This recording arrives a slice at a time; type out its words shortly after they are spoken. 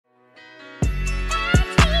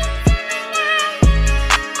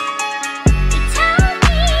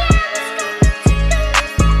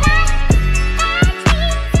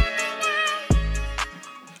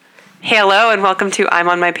hello, and welcome to I'm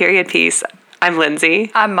on My Period piece. I'm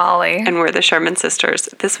Lindsay. I'm Molly. And we're the Sherman Sisters.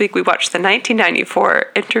 This week we watched the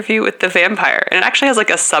 1994 Interview with the Vampire. And it actually has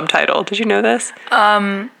like a subtitle. Did you know this?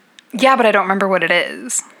 Yeah, but I don't remember what it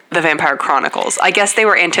is. The Vampire Chronicles. I guess they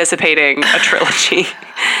were anticipating a trilogy.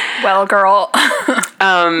 Well, girl.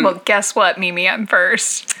 Well, guess what, Mimi? I'm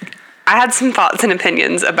first. I had some thoughts and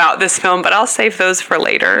opinions about this film, but I'll save those for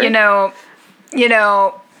later. You know.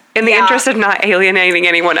 In the interest of not alienating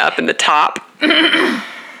anyone up in the top, below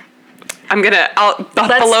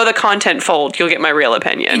the content fold, you'll get my real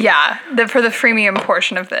opinion. Yeah, for the freemium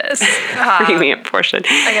portion of this. Freemium portion.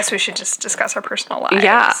 I guess we should just discuss our personal lives.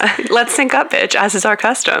 Yeah, let's sync up, bitch, as is our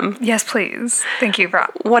custom. Yes, please. Thank you for...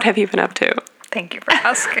 What have you been up to? Thank you for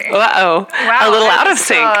asking. Uh-oh. Wow, a little out of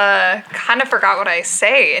sync. Kind of forgot what I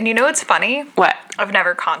say. And you know what's funny? What? I've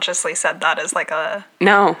never consciously said that as like a...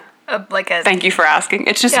 No. Thank you for asking.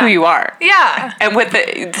 It's just who you are. Yeah. And with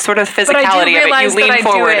the sort of physicality but I do of it, realize you lean that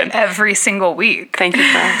forward. I do it every single week. Thank you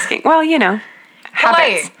for asking. Well,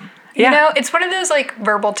 habits. You know, it's one of those like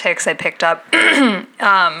verbal tics I picked up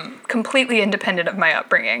completely independent of my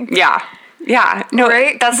upbringing. Yeah. Yeah. No,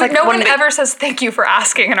 right? That's like no one ever says thank you for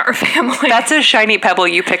asking in our family. That's a shiny pebble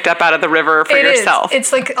you picked up out of the river for yourself.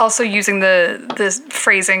 It's like also using the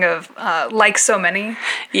phrasing of like so many.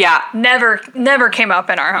 Yeah. Never came up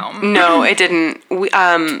in our home. No, it didn't.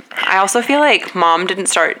 I also feel like Mom didn't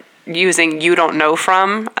start using "you don't know"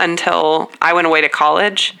 from until I went away to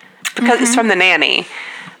college because it's from the nanny.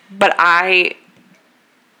 But I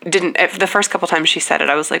didn't. The first couple times she said it,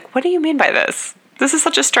 I was like, "What do you mean by this? This is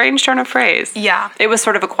such a strange turn of phrase." Yeah. It was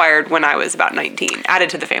sort of acquired when I was about 19,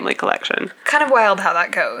 added to the family collection. Kind of wild how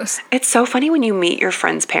that goes. It's so funny when you meet your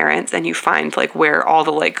friends' parents and you find like where all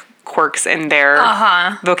the like quirks in their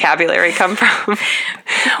vocabulary come from.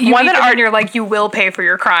 You're like, you will pay for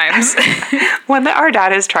your crimes. One that our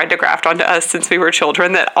dad has tried to graft onto us since we were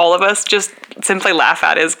children that all of us just simply laugh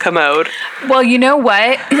at is commode. Well, you know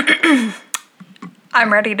what?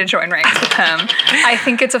 I'm ready to join ranks with him. I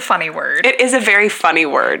think it's a funny word. It is a very funny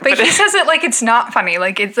word. But he says it like it's not funny.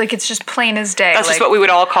 It's just plain as day. That's just what we would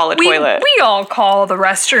all call a toilet. We all call the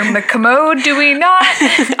restroom the commode, do we not?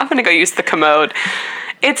 I'm going to go use the commode.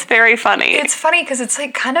 It's very funny. It's funny because it's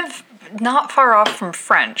like kind of not far off from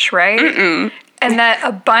French, right? Mm-mm. And that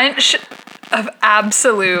a bunch of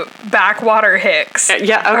absolute backwater hicks.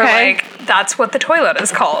 Yeah, okay. Are like, that's what the toilet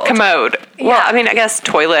is called. Commode. Yeah. Well, I mean, I guess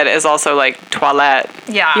toilet is also like toilette.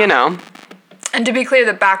 Yeah. You know. And to be clear,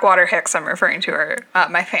 the backwater hicks I'm referring to are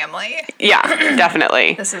my family. Yeah,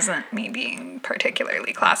 definitely. This isn't me being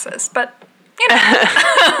particularly classist, but, you know.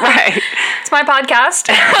 Right. It's my podcast.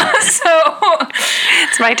 So.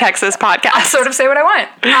 It's my Texas podcast. I'll sort of say what I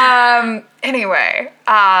want. Anyway,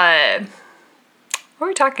 what are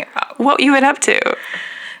we talking about? What you been up to?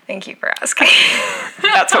 Thank you for asking.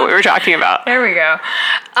 That's what we were talking about. There we go.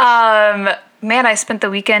 Man, I spent the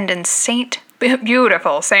weekend in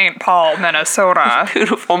beautiful St. Paul, Minnesota.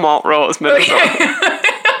 Beautiful Montrose, Minnesota.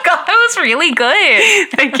 God, that was really good.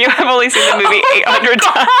 Thank you. I've only seen the movie 800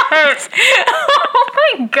 times.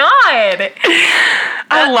 Oh my God.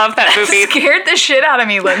 I love that movie. Scared the shit out of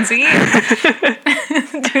me, Lindsay. Do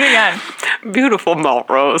it again. Beautiful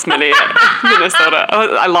Montrose, Minnesota.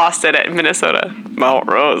 Oh, I lost it at Minnesota.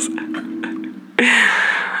 Montrose.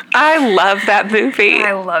 I love that movie.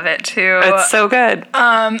 I love it too. It's so good.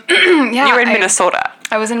 Yeah, you were in Minnesota.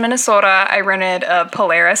 I was in Minnesota. I rented a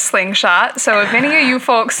Polaris slingshot. So if any of you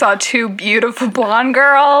folks saw two beautiful blonde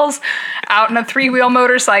girls out in a 3-wheel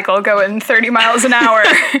motorcycle going 30 miles an hour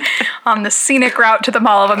on the scenic route to the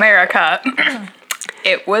Mall of America,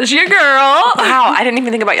 it was your girl. Wow, I didn't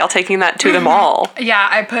even think about y'all taking that to the mall. Yeah,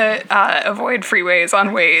 I put avoid freeways on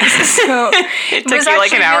Waze. So it took you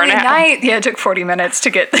like an hour and a half. Yeah, it took 40 minutes to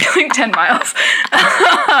get like 10 miles.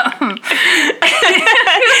 The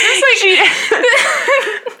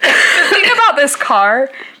thing about this car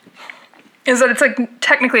is that it's like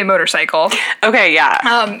technically a motorcycle. Okay,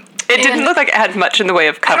 yeah. It didn't look like it had much in the way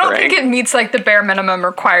of covering. I don't think it meets like the bare minimum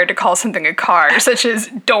required to call something a car, such as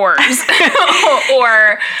doors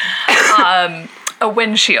or a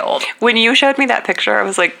windshield. When you showed me that picture, I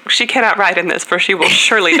was like, she cannot ride in this for she will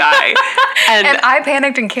surely die. And I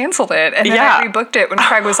panicked and canceled it. And then I rebooked it when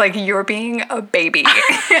Craig was like, you're being a baby.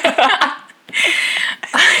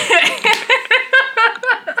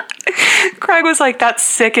 Craig was like, that's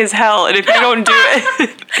sick as hell, and if you don't do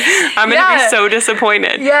it, I'm gonna be so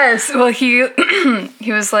disappointed. Yes. Well, he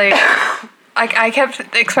was like, I kept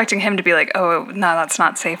expecting him to be like, oh, no, that's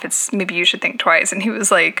not safe. Maybe you should think twice. And he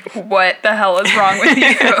was like, what the hell is wrong with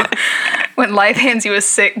you? when life hands you a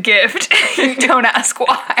sick gift, you don't ask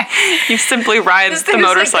why. You simply ride This the thing is,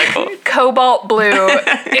 motorcycle. like, cobalt blue.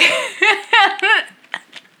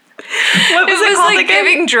 What was it called like again?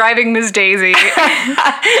 giving driving Miss Daisy.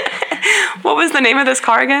 What was the name of this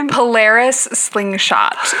car again? Polaris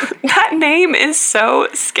Slingshot. That name is so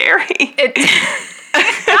scary.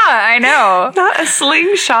 Yeah, I know. Not a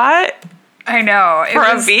slingshot I know. for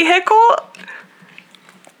a vehicle?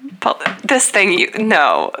 This thing,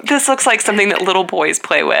 no. This looks like something that little boys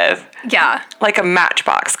play with. Yeah. Like a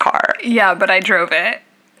Matchbox car. Yeah, but I drove it.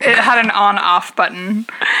 It had an on-off button.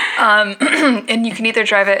 And you can either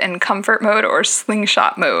drive it in comfort mode or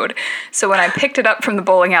slingshot mode. So when I picked it up from the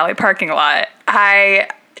bowling alley parking lot, I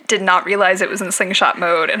did not realize it was in slingshot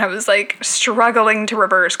mode. And I was like struggling to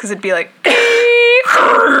reverse because it'd be like,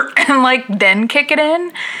 and like then kick it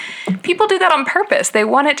in. People do that on purpose. They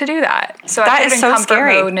want it to do that. So That I put is it in so comfort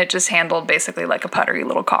scary. mode and it just handled basically like a puttery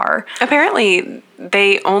little car. Apparently,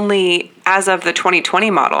 they only, as of the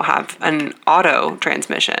 2020 model, have an auto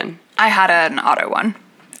transmission. I had an auto one.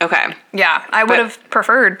 Okay. Yeah, I would have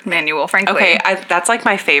preferred manual, frankly. Okay, that's like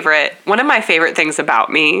my favorite. One of my favorite things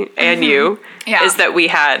about me and you Yeah. is that we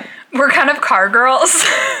had, We're kind of car girls.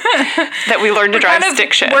 that we learned to drive kind of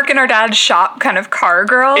stick shift. work in our dad's shop kind of car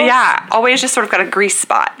girls. Yeah, always just sort of got a grease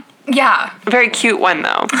spot. Yeah. A very cute one,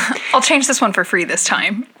 though. I'll change this one for free this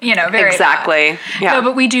time. You know, very Exactly. that. Yeah. No,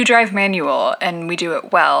 but we do drive manual and we do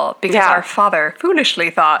it well because Yeah. our father foolishly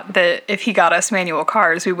thought that if he got us manual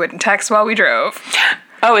cars, we wouldn't text while we drove.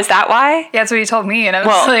 Oh, is that why? Yeah, that's what he told me. And I was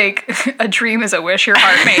Well- like, a dream is a wish your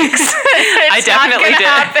heart makes. I definitely did.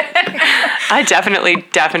 Happen. I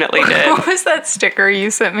definitely did. What was that sticker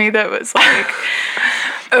you sent me that was like...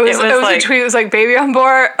 It was like- a tweet. It was like, "Baby on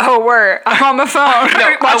board." Oh, word! I'm on my phone.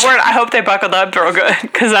 No, I hope they buckled up real good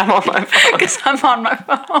because I'm on my phone. Because I'm on my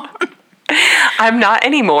phone. I'm not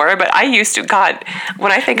anymore, but I used to. God,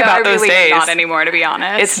 when I think No, about I those really am days, not anymore, to be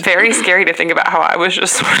honest. it's very scary to think about how I was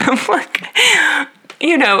just sort of like,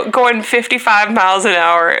 you know, going 55 miles an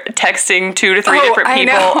hour, texting 2 to 3 different I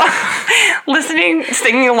people, listening,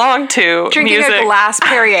 singing along to drinking music. a glass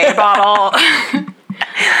Perrier bottle.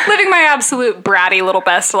 Living my absolute bratty little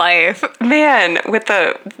best life. Man, with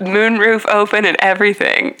the moonroof open and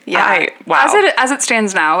everything. Wow. As it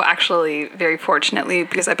stands now, actually, very fortunately,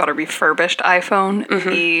 because I bought a refurbished iPhone,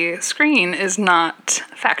 the screen is not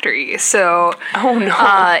factory. So, Oh,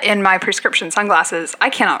 no. In my prescription sunglasses, I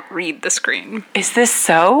cannot read the screen. Is this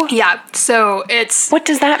so? Yeah, so it's... What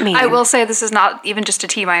does that mean? I will say this is not even just to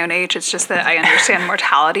tee my own age. It's just that I understand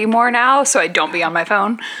mortality more now, so I don't be on my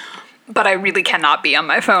phone. But I really cannot be on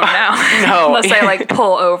my phone now. No. Unless I like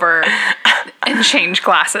pull over and change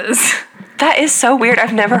glasses. That is so weird.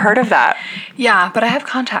 I've never heard of that. Yeah, but I have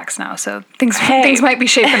contacts now, so things Hey. might be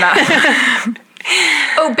shaping up.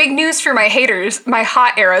 Oh, big news for my haters. My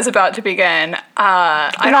hot era is about to begin.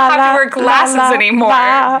 I don't have to wear glasses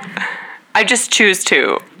anymore. I just choose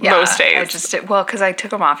to most days. I just did, well, because I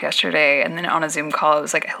took them off yesterday, and then on a Zoom call, I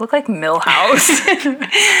was like, I look like Millhouse.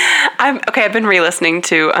 I've been re-listening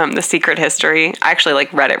to The Secret History. I actually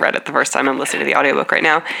read it the first time. I'm listening to the audiobook right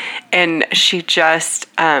now. And she just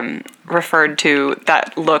referred to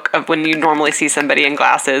that look of when you normally see somebody in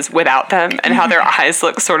glasses without them and how their eyes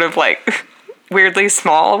look sort of like weirdly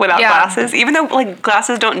small without glasses. Even though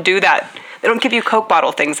glasses don't do that. They don't give you Coke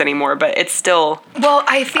bottle things anymore, but it's still... Well,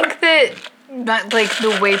 I think that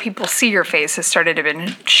the way people see your face has started to been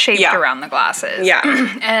shaped around the glasses. Yeah.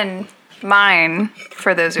 And mine,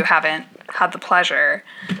 for those who haven't had the pleasure,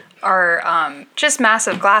 are just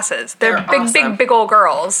massive glasses. They're big, awesome. big old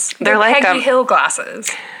girls. They're like, Peggy Hill glasses.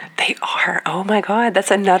 They are. Oh my God, that's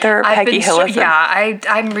another Peggy Hillism. Yeah,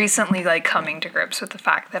 I'm recently coming to grips with the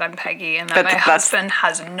fact that I'm Peggy and that my husband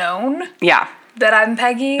has known Yeah. that I'm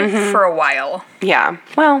Peggy for a while. Yeah.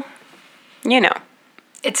 Well, you know.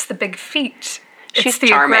 It's the big feet. She's it's the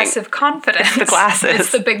charming. aggressive confidence. It's the glasses.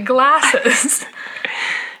 It's the big glasses.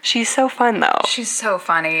 She's so fun, though. She's so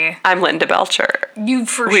funny. I'm Linda Belcher.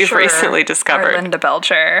 We've recently discovered. are Linda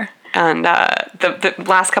Belcher. And the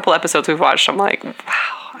last couple episodes we've watched, I'm like, wow,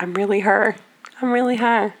 I'm really her. I'm really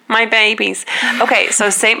her. My babies. Okay, so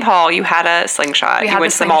St. Paul, you had a slingshot. You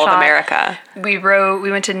went to the Mall of America. We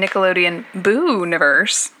went to Nickelodeon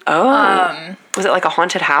Boo-niverse. Oh. Was it like a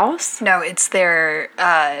haunted house? No, it's their,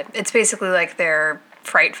 it's basically like their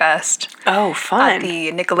Fright Fest. Oh, fun. At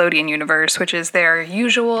the Nickelodeon universe, which is their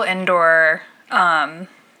usual indoor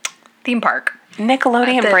theme park.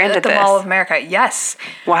 Nickelodeon branded the this. Mall of America. Yes.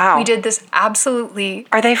 Wow. We did this absolutely.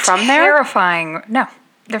 Are they from there? Terrifying. No,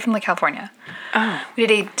 they're from like California. Oh. We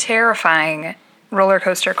did a terrifying roller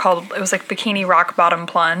coaster called. It was like Bikini Rock Bottom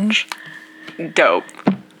Plunge. Dope.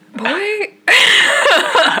 Boy.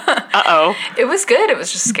 Uh-oh. It was good. It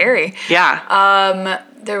was just scary. Yeah.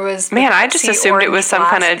 There was Man, I just assumed it was some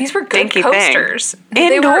kind of These were good dinky coasters.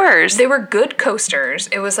 thing. Indoors. They were good coasters.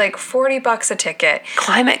 It was like $40 a ticket.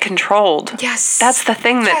 Climate controlled. Yes. That's the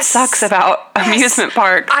thing that Yes. sucks about amusement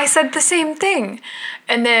park. I said the same thing.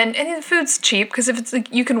 And the food's cheap because if it's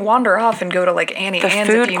like you can wander off and go to like Annie The Ann's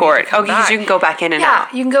if food you court. need to come Because you back. can go back in and Yeah,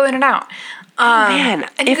 out. you can go in and out. Man,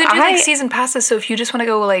 And you if can do like I season passes, so if you just want to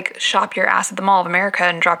go like shop your ass at the Mall of America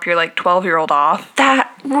and drop your like 12-year-old off,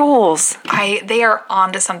 that rules. they are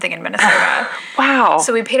onto something in Minnesota. Wow.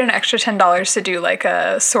 So we paid an extra $10 to do like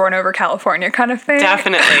a soaring over California kind of thing.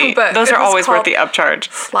 Definitely. But Those it are was always worth called the upcharge.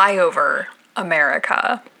 Flyover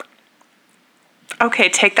America. Okay,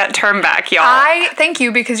 take that term back, y'all. I thank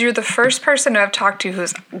you because you're the first person I've talked to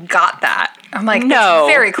who's got that. I'm like, No.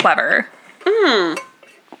 that's very clever.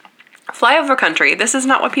 Flyover country. This is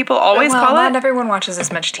not what people always Well, call not it. everyone watches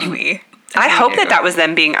as much TV. I as we hope do. that was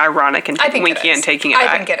them being ironic and I think winky it is. and taking it I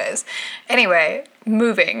back. think it is. Anyway,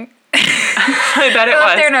 moving. I bet it I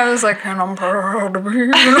got there was. and I was like, and I'm proud to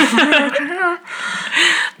be.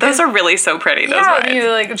 Those are really so pretty, those Yeah, rides. you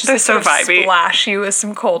like just They're so sort of vibey. splash you with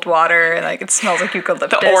some cold water, and like it smells like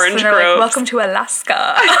eucalyptus. The orange and they're like, groves. welcome to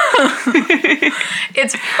Alaska.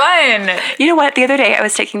 It's fun. You know what? The other day I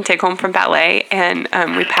was taking Tig home from ballet and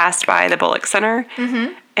we passed by the Bullock Center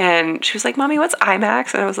and she was like, Mommy, what's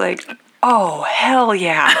IMAX? And I was like, oh, hell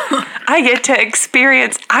yeah. I get to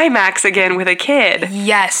experience IMAX again with a kid.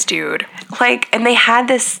 Yes, dude. Like, and they have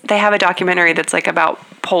a documentary that's like about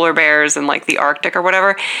polar bears and like the Arctic or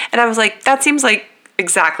whatever. And I was like, that seems like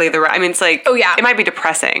exactly the right. I mean, it's like, Oh, yeah. it might be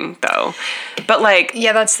depressing though, but like,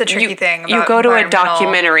 Yeah, that's the tricky thing. you about go to a environmental-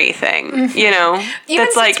 documentary thing, you know, Even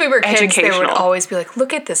that's since like we were kids, they would educational. always be like,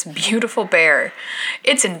 "Look at this beautiful bear.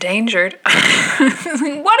 It's endangered."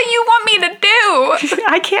 What do you want me to do?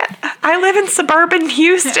 I can't. I live in suburban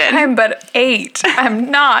Houston. I'm but 8. I'm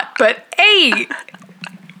not but 8.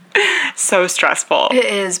 So stressful. It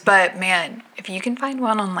is, but man, if you can find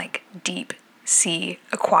one on like deep sea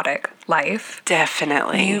aquatic life,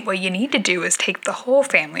 Definitely. what you need to do is take the whole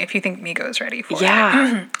family if you think Migo's ready for it.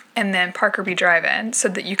 Yeah. And then Parkerby Drive-In so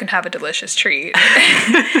that you can have a delicious treat.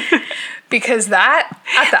 Because that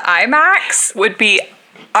at the IMAX, Would be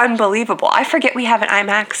unbelievable. I forget we have an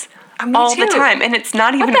IMAX Me all the too. time, and it's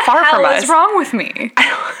not even what the far hell from is us. wrong with me?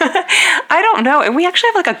 I don't know. And we actually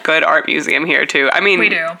have like a good art museum here too. I mean, We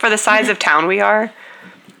do. for the size of town we are,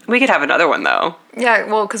 we could have another one though. Yeah,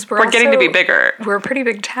 well, because We're getting to be bigger. We're a pretty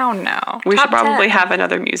big town now. We Top should probably 10. have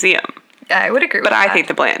another museum. Yeah, I would agree with But that. I think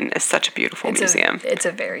the Blanton is such a beautiful museum. It's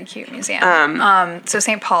a very cute museum. So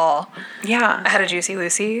St. Paul, I Yeah. had a Juicy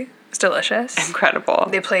Lucy. It's delicious. Incredible.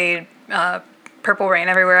 They played Purple Rain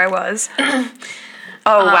everywhere I was.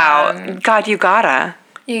 Oh wow. God, you gotta.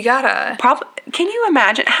 You gotta. Can you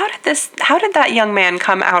imagine how did that young man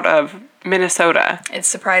come out of Minnesota? It's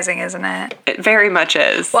surprising, isn't it? It very much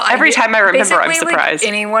is. Well, Every time I remember, I'm basically, surprised. Like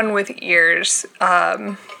anyone with ears,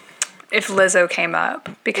 if Lizzo came up,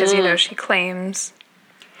 because you know she claims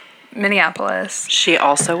Minneapolis. She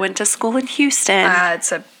also went to school in Houston.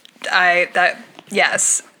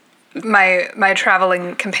 Yes. My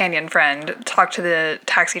traveling companion friend talked to the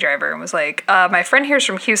taxi driver and was like, my friend here's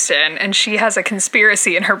from Houston and she has a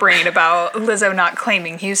conspiracy in her brain about Lizzo not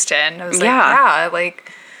claiming Houston. I was like, Yeah. yeah, like,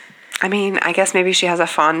 I mean, I guess maybe she has a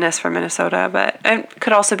fondness for Minnesota, but it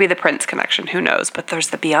could also be the Prince connection. Who knows? But there's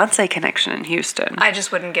the Beyonce connection in Houston. I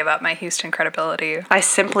just wouldn't give up my Houston credibility. I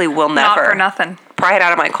simply will Not never for nothing. pry it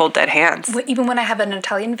out of my cold dead hands. Even when I have an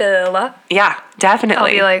Italian villa, Yeah,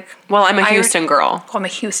 definitely. I'll be like, well, I'm a I- Houston girl. I'm a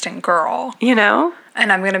Houston girl. You know?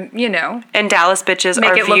 And I'm going to, And Dallas bitches Make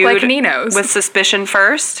are it look viewed like Nino's. with suspicion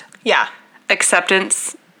first, yeah.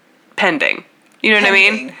 acceptance pending. You know what I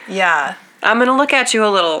mean? Yeah. I'm going to look at you a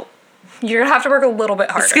little. You're going to have to work a little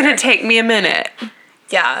bit harder. It's going to take me a minute.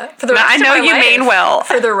 Yeah. For the Now, rest I of know my you life, mean well.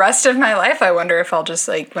 For the rest of my life, I wonder if I'll just,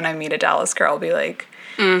 like, when I meet a Dallas girl, I'll be like,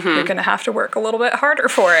 you're going to have to work a little bit harder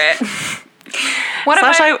for it. One of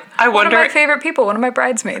I my wonder. favorite people, one of my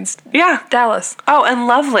bridesmaids, Yeah. Dallas. Oh, and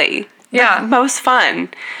lovely. Yeah. The most fun.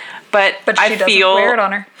 But But she I doesn't feel wear it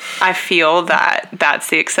on her. I feel that that's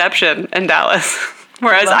the exception in Dallas.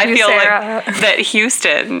 Whereas Love I you, feel Sarah. like that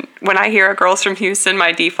Houston, when I hear a girl's from Houston,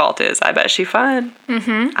 my default is, I bet she fun.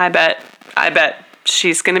 Mm-hmm. I bet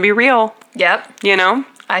she's gonna be real. Yep. You know?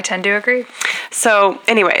 I tend to agree. So,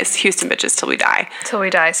 anyways, Houston bitches till we die. Till we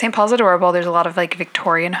die. St. Paul's adorable. There's a lot of, like,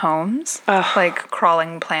 Victorian homes. Ugh. Like,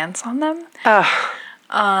 crawling plants on them.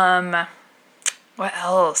 Ugh. What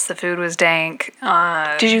else? The food was dank.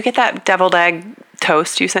 Did you get that deviled egg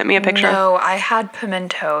toast you sent me a picture? No, I had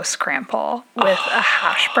pimento scramble with a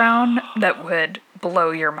hash brown that would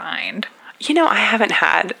blow your mind. You know, I haven't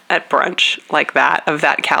had at brunch like that, of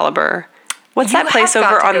that caliber. What's that place have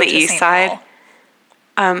got over to on go the to east St. side?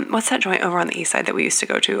 Paul. What's that joint over on the east side that we used to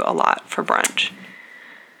go to a lot for brunch?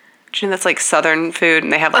 Do you know that's like Southern food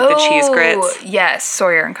and they have like the cheese grits? Yes,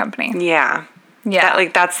 Sawyer and Company. Yeah. Yeah.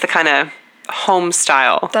 That's the kind of home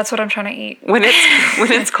style. That's what I'm trying to eat. When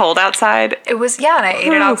it's cold outside. It was, yeah, and I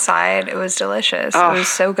ate it outside. It was delicious. Oh. It was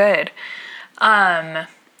so good. I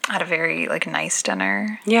had a very, like, nice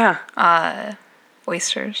dinner. Yeah.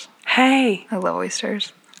 Oysters. Hey. I love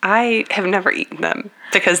oysters. I have never eaten them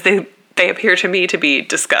because they appear to me to be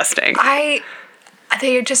disgusting.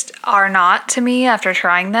 They just are not to me after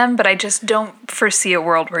trying them, but I just don't foresee a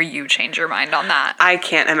world where you change your mind on that. I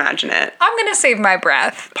can't imagine it. I'm going to save my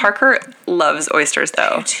breath. Parker loves oysters,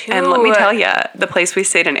 though. Me too. And let me tell you, the place we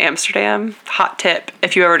stayed in Amsterdam, hot tip,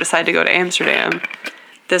 if you ever decide to go to Amsterdam,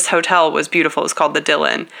 this hotel was beautiful. It was called the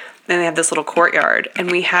Dylan. And they have this little courtyard. And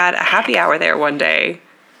we had a happy hour there one day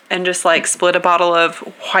and just like split a bottle of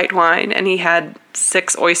white wine. And he had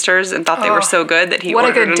 6 oysters and thought they were so good that he What a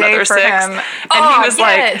ordered good day another for 6. him. And Oh, he was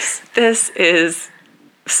yes. like, this is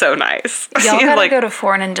so nice. Y'all gotta like, go to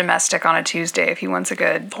Foreign and Domestic on a Tuesday if he wants a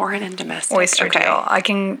good foreign and domestic. oyster Okay. deal. I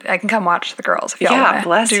can come watch the girls if y'all Yeah, wanna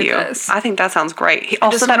bless do you. this. I think that sounds great. He I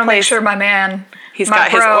also just that want to make place, sure my man, he's my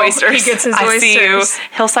got bro, his oysters. he gets his I oysters. see you.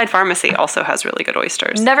 Hillside Pharmacy also has really good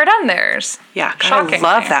oysters. Never done theirs. Yeah, God, I Shockingly.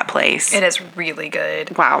 love that place. It is really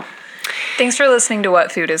good. Wow. Thanks for listening to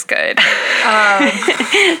What Food is Good.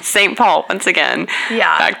 St. Paul, once again.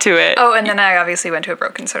 Yeah. Back to it. Oh, and then I obviously went to a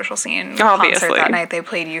Broken Social Scene Obviously. concert that night. They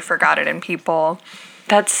played You Forgot It in People.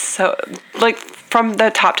 That's so, like, from the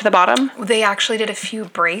top to the bottom? They actually did a few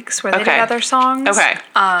breaks where they Okay. did other songs. Okay.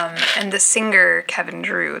 And the singer, Kevin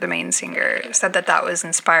Drew, the main singer, said that was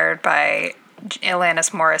inspired by Alanis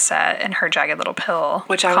Morissette and her Jagged Little Pill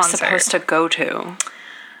Which I was concert. supposed to go to.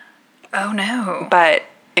 Oh, no. But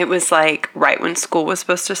it was, like, right when school was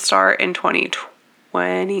supposed to start in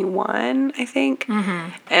 2021, I think. Mm-hmm.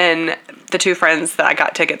 And the 2 friends that I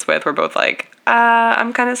got tickets with were both like,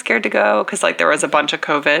 I'm kind of scared to go because, like, there was a bunch of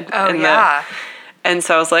COVID. Oh, yeah. And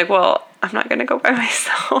so I was like, well, I'm not going to go by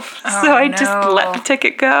myself. Oh, so I just no. let the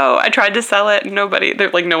ticket go. I tried to sell it and no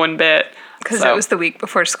one bid. Because So- it was the week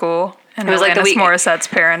before school. And It was like the Alanis week- Morissette's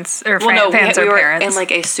parents, or Well, no, fans we are were parents. in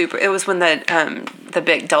like a super. It was when the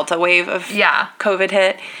big Delta wave of Yeah. COVID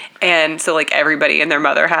hit, and so like everybody and their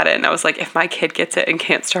mother had it, and I was like, if my kid gets it and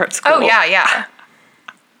can't start school, Oh, yeah.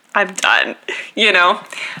 I'm done, you know.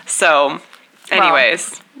 So,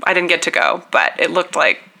 anyways, I didn't get to go, but it looked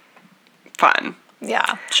like fun.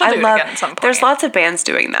 Yeah. She'll do it again at some point. There's lots of bands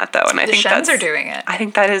doing that though, and I The think Shins that's are doing it. I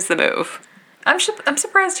think that is the move. I'm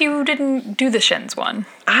surprised you didn't do the Shins one.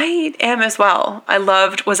 I am as well. I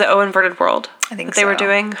loved. Was it O Inverted World? I think that they were so.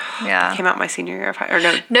 doing. Yeah. It came out my senior year of high, or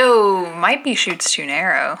no. No, might be Shoots Too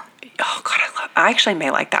Narrow. Oh God, I actually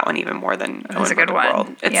may like that one even more than That's a good one.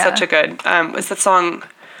 World. It's Yeah. such a good. Was the song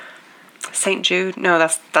St. Jude? No,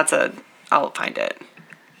 that's a. I'll find it.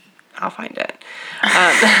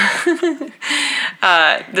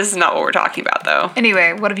 This is not what we're talking about though.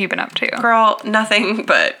 Anyway, what have you been up to? Girl, nothing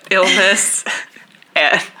but illness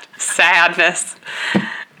and sadness.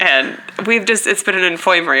 And it's been an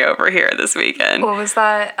infirmary over here this weekend. What was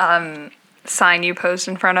that sign you posed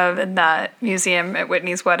in front of in that museum at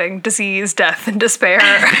Whitney's wedding? Disease, death, and despair.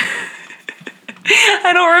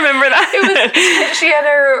 I don't remember that. She had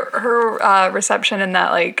her reception in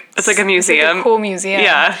that like It's like a museum. It's like a cool museum.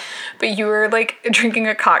 Yeah. But you were like drinking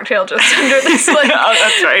a cocktail just under this like Oh,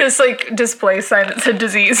 that's right. this like display sign that said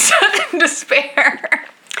disease, death, and despair.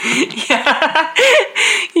 Yeah.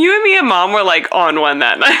 You and me and Mom were like on one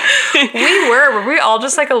that night. Were we all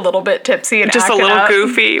just like a little bit tipsy and Just a acting little up?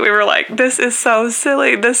 goofy. We were like, this is so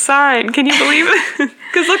silly, this sign. Can you believe it?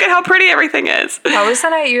 Because look at how pretty everything is. That was the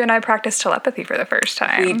night you and I practiced telepathy for the first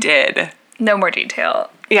time. We did. No more detail.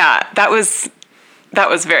 Yeah, that was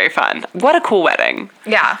very fun. What a cool wedding.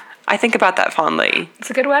 Yeah. I think about that fondly. It's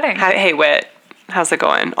a good wedding. Hey, Whit, how's it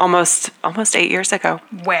going? Almost 8 years ago.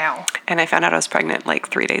 Wow. And I found out I was pregnant like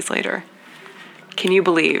 3 days later. Can you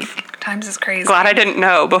believe? Times is crazy. Glad I didn't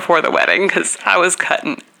know before the wedding because I was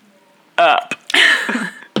cutting up.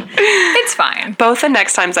 It's fine. Both the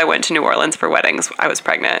next times I went to New Orleans for weddings, I was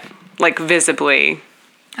pregnant. Like visibly,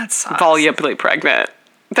 That sucks. volubly pregnant.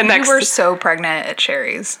 The next, You were so pregnant at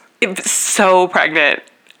Sherry's. so pregnant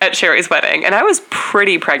at Sherry's wedding. And I was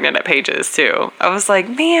pretty pregnant at Paige's too. I was like,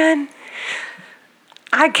 man,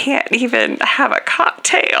 I can't even have a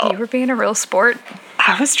cocktail. You were being a real sport.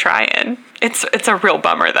 I was trying. It's a real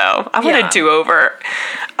bummer though. I want Yeah. a do-over.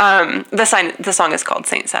 The song is called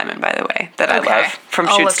Saint Simon, by the way, that I Okay. love from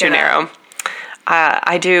I'll Shoots look to it up. Narrow.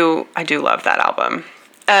 I do love that album.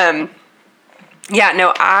 Yeah,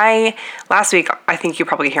 no, last week, I think you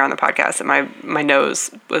probably hear on the podcast that my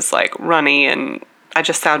nose was like runny and I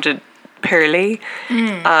just sounded poorly.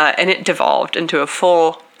 And it devolved into a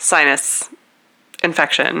full sinus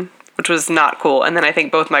infection, which was not cool. And then I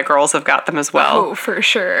think both my girls have got them as well. Oh, for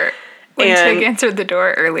sure. When And- Tig answered the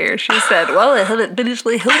door earlier, she said, "Well, I haven't finished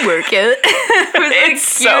my homework yet." It was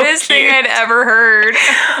It's the so cutest thing cute. I'd ever heard.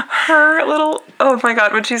 Her little, oh my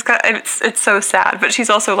God, when she's got, it's so sad, but she's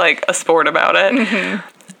also like a sport about it.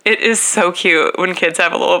 It is so cute when kids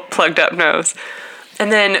have a little plugged up nose.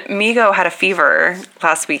 And then Migo had a fever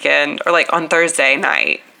last weekend, or like on Thursday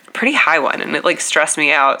night, pretty high one, and it like stressed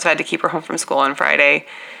me out. So I had to keep her home from school on Friday.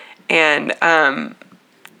 And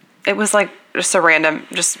it was like just a random,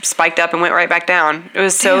 just spiked up and went right back down. It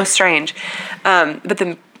was so strange. But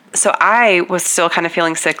then, so I was still kind of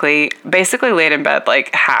feeling sickly, basically laid in bed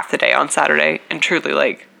like half the day on Saturday, and truly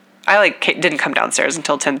like, I like didn't come downstairs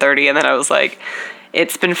until 10:30, and then I was like,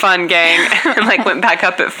 it's been fun, gang, and like went back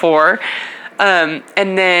up at 4.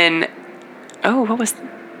 And then,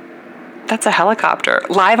 that's a helicopter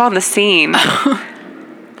live on the scene.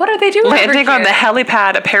 What are they doing? Landing over on the here?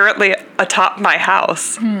 helipad apparently atop my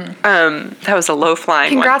house. That was a low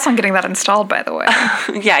flying one. Congrats on getting that installed, by the way.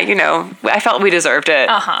 Yeah, you know, I felt we deserved it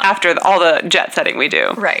after all the jet setting we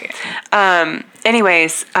do. Right.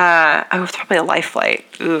 Anyways, it was probably a life flight.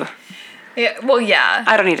 Ugh. Yeah. Well, yeah.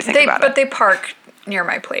 I don't need to think about But it. they park near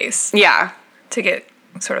my place Yeah, to get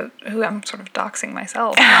I'm sort of doxing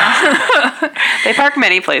myself. they park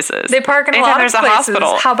many places. They park in a Anytime lot there's of a places.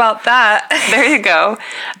 hospital. How about that? There you go.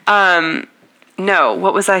 No,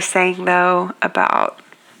 what was I saying though about?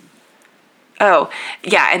 Oh,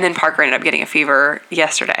 yeah, and then Parker ended up getting a fever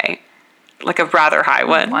yesterday, like a rather high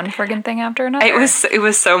one. One friggin' thing after another. It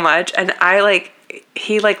was so much, and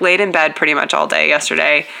he laid in bed pretty much all day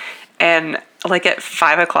yesterday, and like at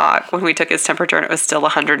 5 o'clock when we took his temperature and it was still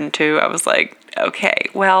 102, I was like, okay,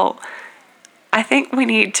 well, I think we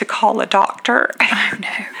need to call a doctor. Oh no.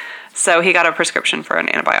 So he got a prescription for an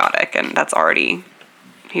antibiotic, and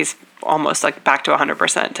he's almost like back to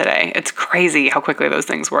 100% today. It's crazy how quickly those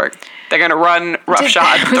things work. They're gonna run roughshod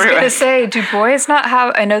I was through gonna it. say, do boys not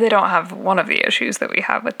have? I know they don't have one of the issues that we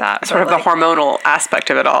have with that. Sort of the hormonal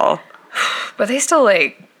aspect of it all. But they still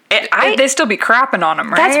they still be crapping on them,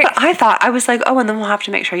 right? That's what I thought. I was like, oh, and then we'll have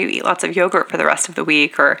to make sure you eat lots of yogurt for the rest of the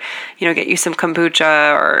week, or, get you some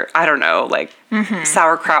kombucha, or I don't know, like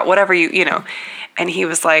sauerkraut, whatever you know. And he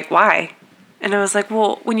was like, why? And I was like,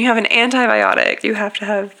 well, when you have an antibiotic, you have to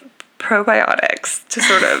have probiotics to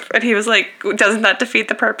sort of. And he was like, doesn't that defeat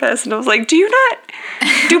the purpose? And I was like, do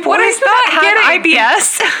boys not have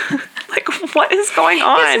IBS? Like, what is going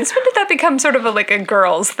on? Since when did that become sort of a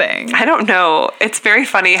girl's thing? I don't know. It's very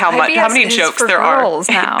funny how many IBS jokes is for there girls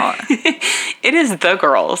are. now. It is the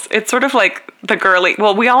girls. It's sort of like the girly.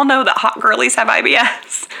 Well, we all know that hot girlies have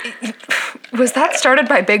IBS. Was that started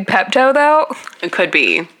by Big Pepto though? It could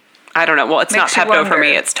be. I don't know. Well, it's Makes not you Pepto for wonder.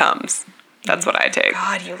 me. It's Tums. That's what I take.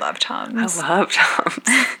 God, you love Tums. I love Tums.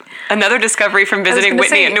 Another discovery from I was visiting gonna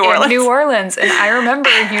Whitney say, in New Orleans. In New Orleans, and I remember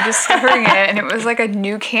you discovering it, and it was like a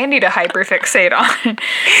new candy to hyperfixate on,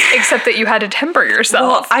 except that you had to temper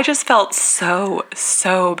yourself. Well, I just felt so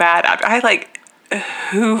bad after I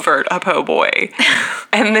hoovered a po' boy,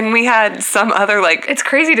 and then we had some other it's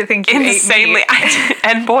crazy to think you insanely ate meat.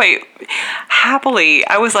 and boy, happily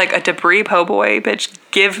I was like, a debris po' boy, bitch,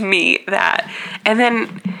 give me that. And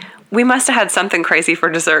then we must have had something crazy for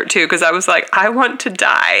dessert too, because I was like, I want to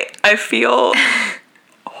die. I feel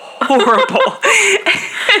horrible.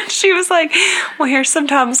 And she was like, well, here's some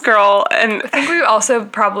Tums, girl. And I think we also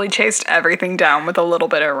probably chased everything down with a little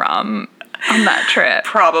bit of rum on that trip.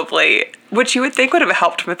 probably, which you would think would have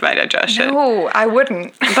helped with my digestion. No, I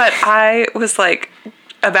wouldn't. But I was like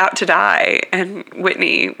about to die, and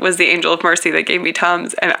Whitney was the angel of mercy that gave me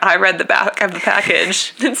Tums, and I read the back of the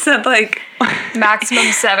package. It said Maximum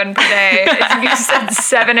 7 per day. You said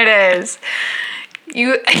 7 it is.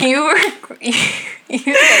 You said,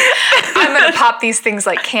 I'm gonna pop these things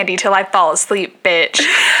like candy till I fall asleep, bitch.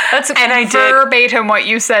 That's And I did. verbatim what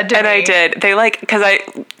you said to me. and I did. They because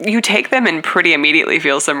you take them and pretty immediately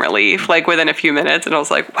feel some relief, like within a few minutes, and I was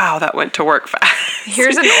like, wow, that went to work fast.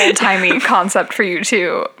 Here's an old-timey concept for you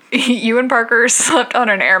too. You and Parker slept on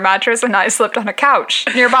an air mattress and I slept on a couch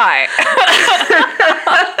nearby.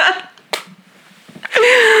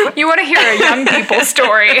 You want to hear a young people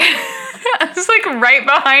story? I was right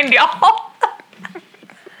behind y'all.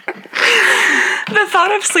 The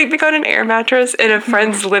thought of sleeping on an air mattress in a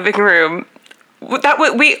friend's living room,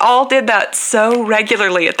 we all did that so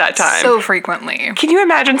regularly at that time. So frequently. Can you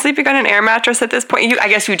imagine sleeping on an air mattress at this point? I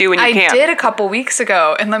guess you do when you camp. I did a couple weeks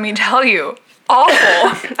ago, and let me tell you,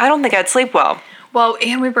 awful. I don't think I'd sleep well. Well,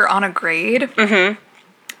 and we were on a grade. Mm-hmm.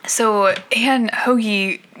 So, and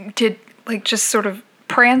Hoagie did, like, just sort of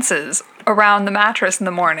prances around the mattress in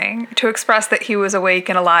the morning to express that he was awake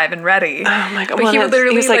and alive and ready. Oh my God. But he would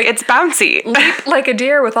literally, he was like, it's bouncy. leap like a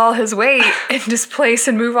deer with all his weight and displace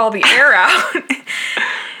and move all the air out.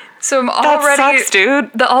 So I'm already... That sucks,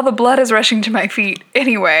 dude. All the blood is rushing to my feet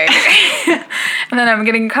anyway. And then I'm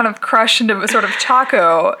getting kind of crushed into a sort of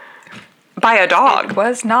taco. By a dog. It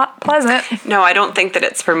was not pleasant. No, I don't think that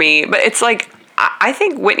it's for me. But it's like, I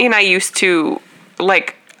think Whitney and I used to,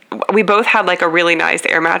 like... We both had like a really nice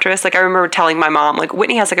air mattress. Like I remember telling my mom, like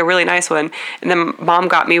Whitney has like a really nice one, and then Mom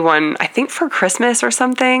got me one, I think for Christmas or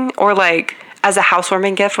something, or like as a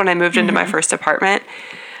housewarming gift when I moved into my first apartment.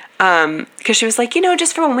 Because she was like,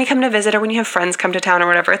 just for when we come to visit or when you have friends come to town or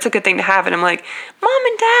whatever, it's a good thing to have. And I'm like, Mom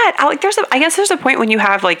and Dad, I guess there's a point when you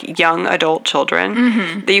have like young adult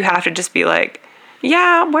children that you have to just be like,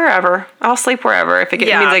 yeah, wherever. I'll sleep wherever if it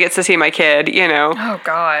means I get to see my kid, Oh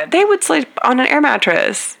God. They would sleep on an air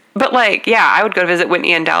mattress. But, like, yeah, I would go to visit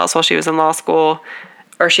Whitney in Dallas while she was in law school,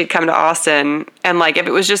 or she'd come to Austin. And, like, if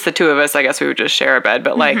it was just the two of us, I guess we would just share a bed.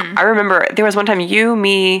 But, like, I remember there was one time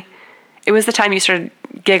it was the time you started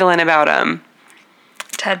giggling about,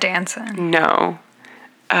 Ted Danson. No.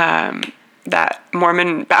 That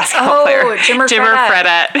Mormon basketball player. Jimmer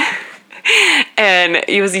Fredette. And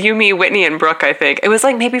it was you, me, Whitney, and Brooke, I think. It was,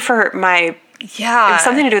 like, maybe for my... Yeah. It was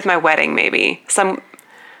something to do with my wedding, maybe.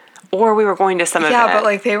 Or we were going to some event. Yeah, but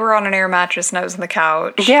like they were on an air mattress and I was on the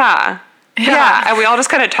couch. Yeah. And we all just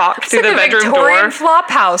kind of talked through the bedroom Victorian door. flop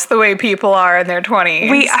house, the way people are in their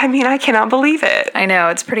 20s. I cannot believe it. I know,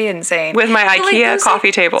 it's pretty insane. With my IKEA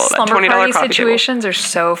coffee table, that $20 slumber party coffee situations are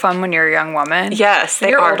so fun when you're a young woman. Yes, they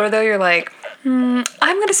When you're are. older though, you're like, I'm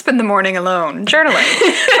going to spend the morning alone, journaling.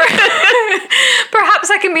 Perhaps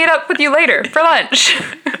I can meet up with you later for lunch.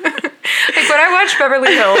 Like when I watch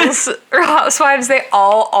Beverly Hills or Housewives, they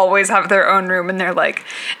all always have their own room and they're like,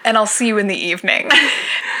 and I'll see you in the evening.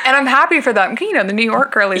 And I'm happy for them. The New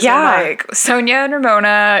York girlies are like, Sonia and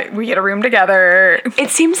Ramona, we get a room together. It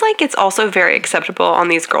seems like it's also very acceptable on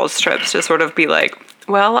these girls' trips to sort of be like,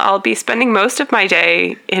 well, I'll be spending most of my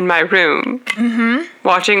day in my room,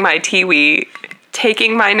 watching my TV,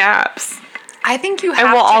 taking my naps. I think you have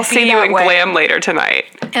and we'll to all be see you that in way. Glam later tonight.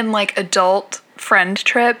 And like adult friend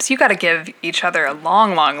trips, you got to give each other a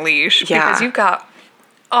long, long leash because you've got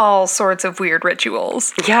all sorts of weird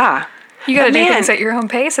rituals. Yeah. You got to do things at your own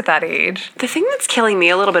pace at that age. The thing that's killing me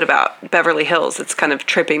a little bit about Beverly Hills, it's kind of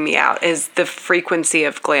tripping me out, is the frequency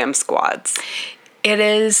of glam squads. It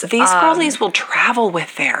is. These girlies will travel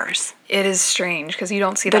with theirs. It is strange because you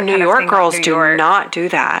don't see the that New kind York of thing girls on New do York. not do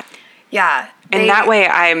that. Yeah. And that way,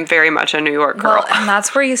 I am very much a New York girl. Well, and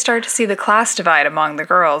that's where you start to see the class divide among the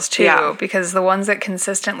girls, too. Yeah. Because the ones that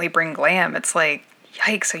consistently bring glam, it's like,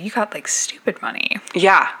 yikes, so you got, like, stupid money.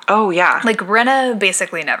 Yeah. Oh, yeah. Like, Rinna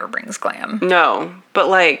basically never brings glam. No. But,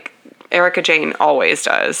 like, Erica Jane always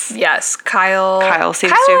does. Yes. Kyle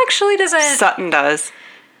seems to. actually doesn't. Sutton does.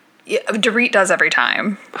 Yeah, Dorit does every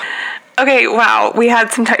time. Okay, wow, we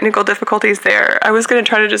had some technical difficulties there. I was going to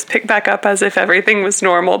try to just pick back up as if everything was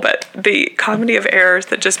normal, but the comedy of errors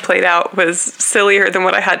that just played out was sillier than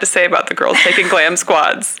what I had to say about the girls taking glam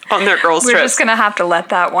squads on their girls' trips. We're just going to have to let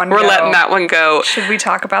that one go. We're letting that one go. Should we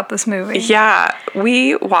talk about this movie? Yeah,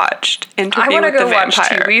 we watched Interview with the Vampire. I want to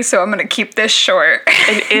go watch TV, so I'm going to keep this short.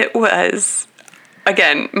 And it was...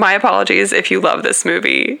 Again, my apologies if you love this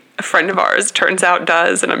movie. A friend of ours turns out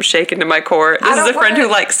does, and I'm shaken to my core. This is a friend who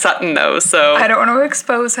likes Sutton, though, so... I don't want to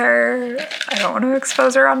expose her. I don't want to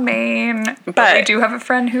expose her on Maine. But we do have a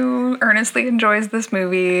friend who earnestly enjoys this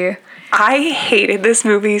movie. I hated this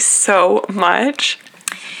movie so much.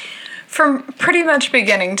 From pretty much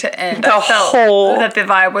beginning to end, I felt that the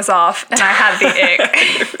vibe was off, and I had the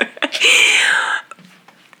ick.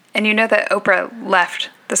 And you know that Oprah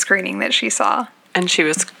left the screening that she saw. And she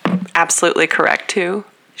was absolutely correct, too.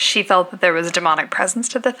 She felt that there was a demonic presence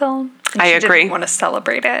to the film. And I she agree. didn't want to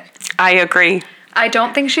celebrate it. I agree. I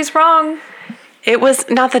don't think she's wrong. It was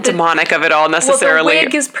not the demonic of it all necessarily. Well, the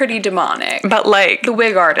wig is pretty demonic. But like... The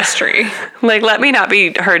wig artistry. Like, let me not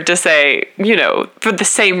be heard to say, for the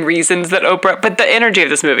same reasons that Oprah... But the energy of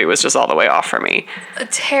this movie was just all the way off for me.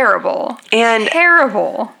 Terrible. And...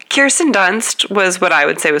 Terrible. Kirsten Dunst was what I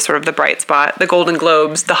would say was sort of the bright spot. The Golden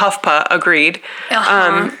Globes, the HuffPo, agreed.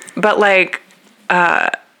 Uh-huh. But like...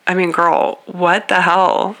 I mean, girl, what the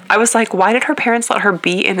hell? I was like, why did her parents let her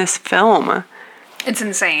be in this film? It's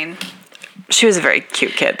insane. She was a very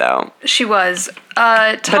cute kid, though. She was.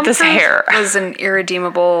 Tom this Cruise hair. was an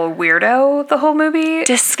irredeemable weirdo the whole movie.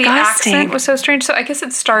 Disgusting. The accent was so strange. So I guess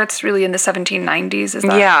it starts really in the 1790s. Is that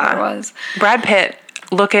what it was? Brad Pitt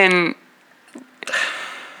looking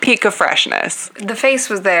peak of freshness. The face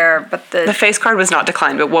was there, but The face card was not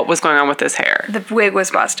declined, but what was going on with his hair? the wig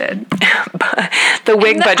was busted. The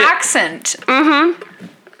wig And the budget. accent. Mm-hmm.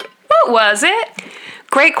 What was it?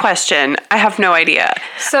 Great question. I have no idea.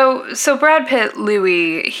 So Brad Pitt,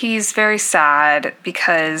 Louis, he's very sad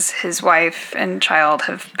because his wife and child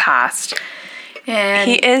have passed. And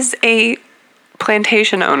He is a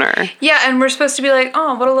plantation owner. yeah, and we're supposed to be like,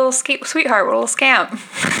 oh, what a little sweetheart, what a little scamp.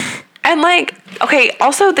 And like, okay,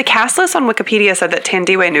 also the cast list on Wikipedia said that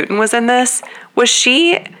Tandiwe Newton was in this. Was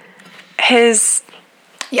she his,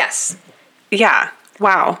 Yes. yeah,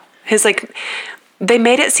 wow. His like, they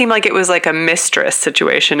made it seem like it was like a mistress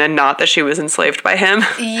situation and not that she was enslaved by him.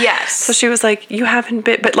 Yes. So she was like, you haven't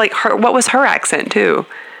been, but like her, what was her accent too?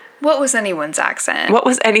 What was anyone's accent? What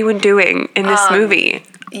was anyone doing in this movie?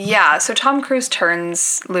 Yeah, so Tom Cruise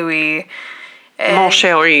turns Louis. Mon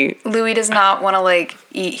chéri. Louis does not want to like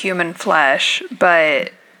eat human flesh,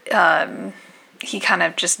 but he kind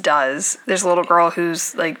of just does. There's a little girl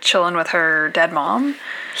who's like chilling with her dead mom.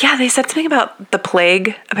 Yeah, they said something about the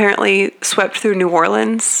plague apparently swept through New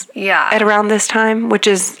Orleans. Yeah. At around this time, which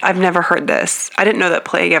is, I've never heard this. I didn't know that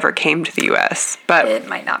plague ever came to the U.S., but It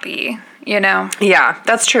might not be, you know? yeah,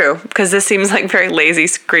 that's true, because this seems like very lazy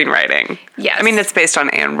screenwriting. Yes. I mean, it's based on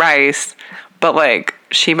Anne Rice, but like,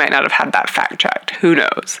 she might not have had that fact checked. Who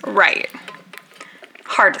knows? Right.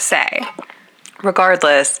 Hard to say.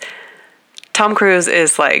 Regardless, Tom Cruise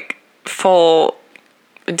is like full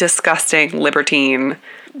disgusting libertine,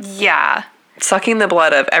 Yeah. sucking the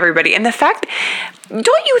blood of everybody. And the fact,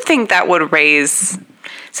 don't you think that would raise,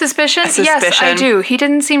 Suspicion? A Yes, I suspicion? do. He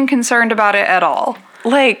didn't seem concerned about it at all.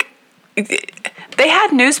 like, they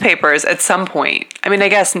had newspapers at some point. I mean, I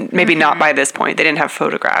guess maybe not by this point. They didn't have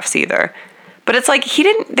photographs either. But it's like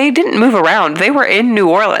they didn't move around. They were in New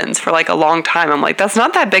Orleans for like a long time. I'm like, that's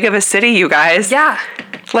not that big of a city, you guys. Yeah.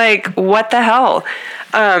 Like, what the hell?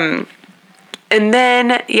 And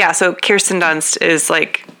then, yeah, so Kirsten Dunst is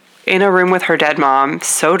like in a room with her dead mom,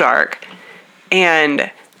 so dark. And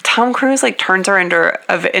Tom Cruise like turns her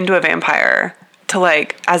into a vampire to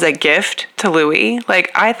like, as a gift to Louis.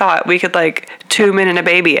 Like, I thought we could like 2 men and a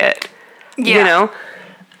baby it, Yeah. you know?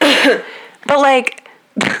 But like,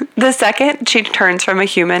 the second she turns from a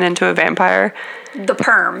human into a vampire, The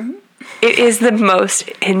perm. it is the most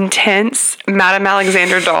intense Madame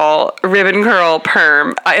Alexander doll ribbon curl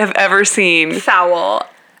perm I have ever seen. Foul.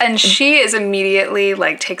 And she is immediately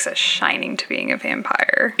like takes a shining to being a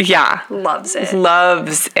vampire. Yeah. Loves it.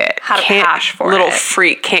 Loves it. Had a Can't- passion for little it.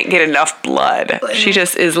 freak can't get enough blood. She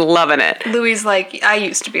just is loving it. Louis like, I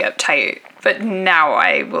used to be uptight, but now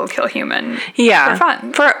I will kill human. Yeah. For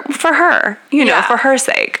fun. For her. You know, Yeah. for her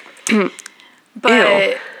sake. But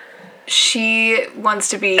Ew. she wants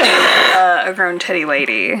to be a grown titty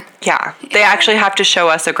lady. Yeah. They actually have to show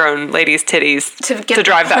us a grown lady's titties To get to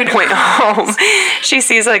drive the that point point home. She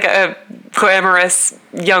sees like a glamorous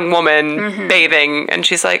young woman Mm-hmm. bathing and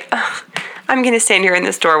she's like, "Ugh, I'm going to stand here in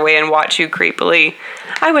this doorway and watch you creepily.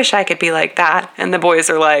 I wish I could be like that." And the boys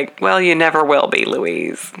are like, "Well, you never will be,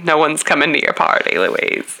 Louise. No one's coming to your party,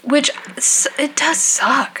 Louise." Which, it does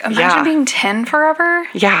suck. Imagine Yeah. being 10 forever.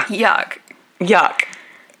 Yeah. Yuck. Yuck.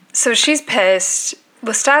 So she's pissed.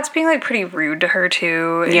 Lestat's being like pretty rude to her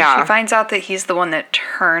too. And Yeah. she finds out that he's the one that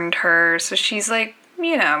turned her. So she's like,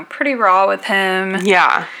 you know, pretty raw with him.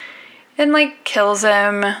 Yeah. And like kills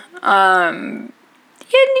him. Yeah,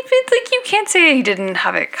 it's like you can't say he didn't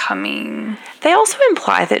have it coming. They also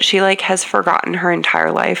imply that she like has forgotten her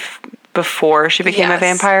entire life before she became a Yes.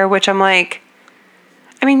 vampire, which I'm like,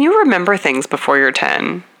 I mean, you remember things before you're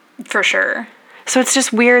 10. For sure. So it's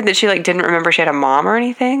just weird that she like didn't remember she had a mom or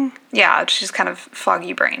anything. Yeah, she's kind of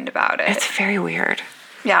foggy brained about it. It's very weird.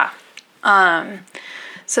 Yeah.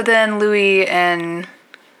 So then Louis and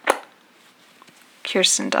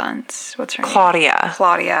Kirsten Dunst, what's her name?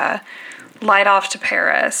 Claudia, light off to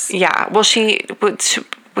Paris. Yeah. Well, she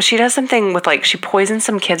does something with like she poisons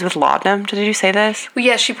some kids with laudanum. Did you say this? Well,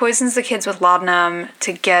 yeah, she poisons the kids with laudanum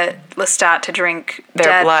to get Lestat to drink Their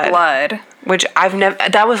dead blood. blood. Which I've never.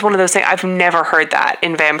 That was one of those things I've never heard that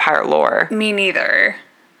in vampire lore. Me neither.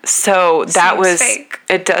 So that Seems was fake.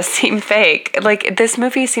 It does seem fake. Like this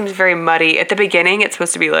movie seems very muddy. At the beginning, it's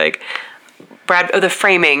supposed to be like the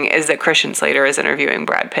framing is that Christian Slater is interviewing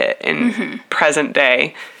Brad Pitt in present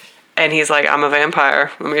day, And he's like, I'm a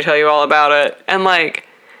vampire. Let me tell you all about it. And like,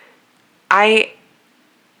 I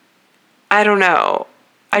don't know.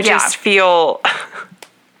 I just feel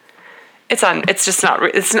it's just not,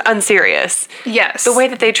 it's unserious. Yes. The way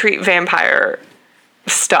that they treat vampire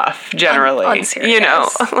stuff generally, unserious. you know,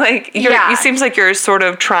 like it seems like you're sort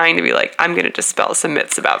of trying to be like, I'm going to dispel some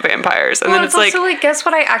myths about vampires. And well, then it's also like, guess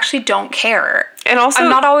what? I actually don't care. And also, I'm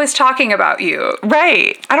not always talking about you.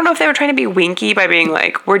 Right. I don't know if they were trying to be winky by being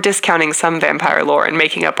like, we're discounting some vampire lore and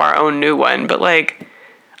making up our own new one, but like,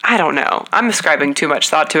 I don't know. I'm ascribing too much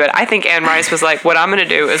thought to it. I think Anne Rice was like, what I'm going to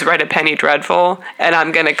do is write a Penny Dreadful, and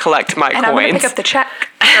I'm going to collect my coins. And I'm going to pick up the check,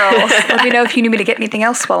 girls. Let me know if you need me to get anything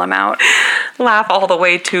else while I'm out. Laugh all the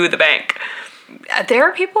way to the bank. There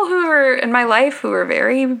are people who are in my life who are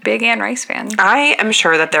very big Anne Rice fans. I am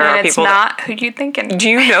sure that there are it's people not who you'd think. Do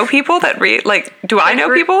you know people that read, like, do I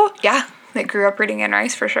know people? Yeah. They grew up reading Anne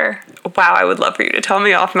Rice for sure. Wow, I would love for you to tell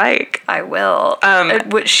me off mic. I will.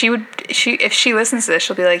 If she listens to this,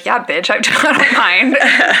 she'll be like, "Yeah, bitch, I don't mind."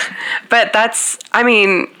 But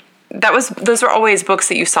those were always books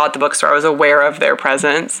that you saw at the bookstore. I was aware of their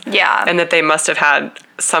presence. Yeah. And that they must have had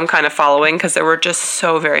some kind of following because there were just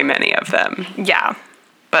so very many of them. Yeah.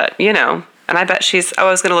 But, you know, and I bet I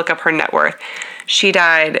was going to look up her net worth. She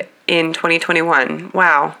died in 2021.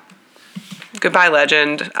 Wow. Goodbye,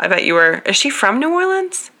 legend. I bet is she from New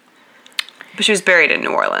Orleans? But she was buried in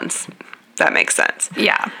New Orleans. That makes sense.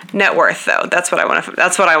 Yeah. Net worth, though. That's what I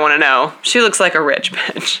want to know. She looks like a rich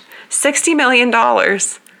bitch. $60 million.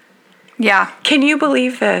 Yeah. Can you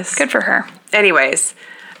believe this? Good for her. Anyways,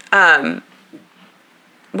 what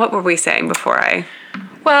were we saying before I...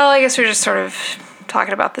 Well, I guess we're just sort of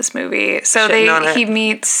talking about this movie. So he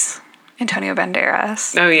meets Antonio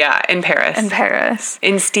Banderas. Oh, yeah, in Paris.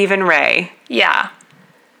 In Stephen Ray. Yeah.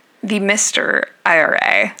 The Mr.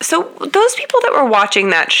 IRA. So those people that were watching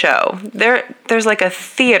that show, there's like a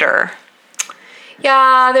theater.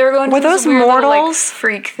 Yeah, they were going to those weird mortals? Little, like,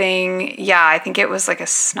 freak thing. Yeah, I think it was like a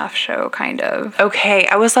snuff show, kind of. Okay,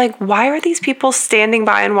 I was like, why are these people standing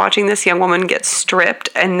by and watching this young woman get stripped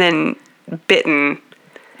and then bitten?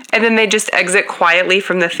 And then they just exit quietly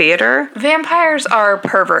from the theater? Vampires are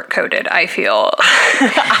pervert coded, I feel.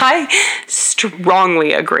 I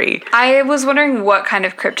strongly agree. I was wondering what kind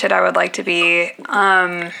of cryptid I would like to be.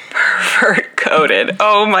 Pervert coded.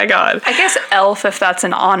 Oh my god. I guess elf if that's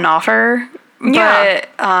an on offer. Yeah.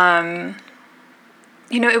 But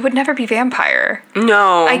it would never be vampire.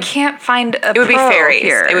 No. I can't find a It would be fairies.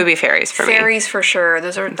 Here. It would be fairies for me. Fairies for sure.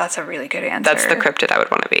 That's a really good answer. That's the cryptid I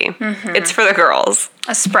would want to be. Mm-hmm. It's for the girls.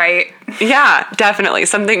 A sprite. Yeah, definitely.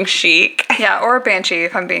 Something chic. Yeah, or a banshee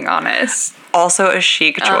if I'm being honest. Also a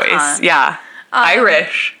chic choice. Yeah.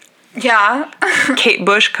 Irish. Yeah. Kate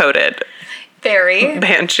Bush coded. Very.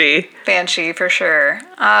 Banshee. Banshee for sure.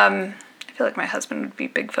 I feel like my husband would be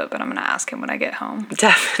Bigfoot, but I'm gonna ask him when I get home.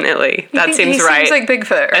 Definitely. That seems right. He seems like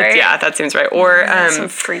Bigfoot, right? Yeah, that seems right. Or some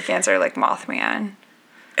freak answer like Mothman.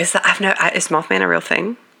 Is Mothman a real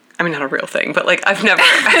thing? I mean, not a real thing, but like I've never.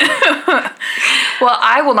 Well,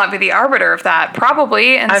 I will not be the arbiter of that.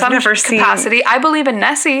 Probably in some capacity. I believe in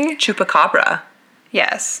Nessie. Chupacabra.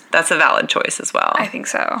 Yes, that's a valid choice as well. I think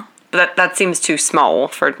so. But that seems too small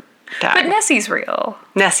for tag. But Nessie's real.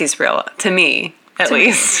 Nessie's real to me. At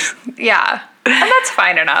least. Yeah. And that's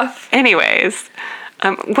fine enough. Anyways,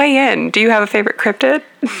 weigh in. Do you have a favorite cryptid?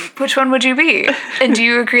 Which one would you be? And do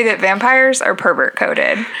you agree that vampires are pervert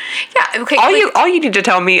coded? Yeah. Okay. All you need to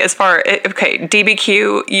tell me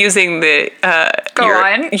DBQ using the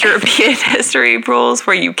European history rules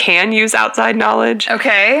where you can use outside knowledge.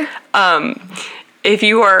 Okay. If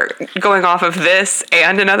you are going off of this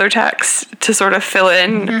and another text to sort of fill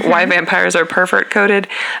in why vampires are pervert coded,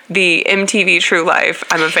 the MTV True Life,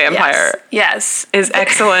 I'm a Vampire, yes, is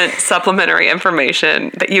excellent supplementary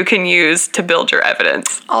information that you can use to build your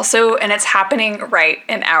evidence. Also, and it's happening right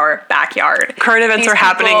in our backyard. Current events are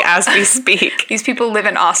happening as we speak. These people live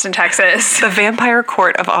in Austin, Texas. The Vampire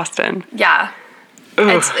Court of Austin. Yeah. Ooh.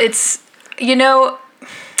 It's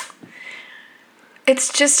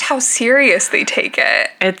It's just how serious they take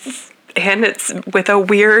it. It's with a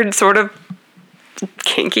weird sort of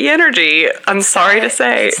kinky energy. I'm sorry to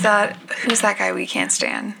say. Who's that guy we can't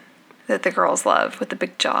stand that the girls love with the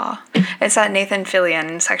big jaw? It's that Nathan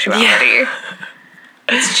Fillion sexuality. Yeah.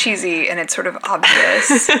 It's cheesy and it's sort of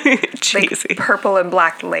obvious. Cheesy. Like purple and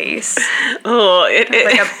black lace. Oh,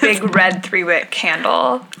 like a big red 3-wick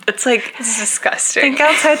candle. It's disgusting. Think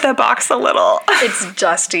outside the box a little. It's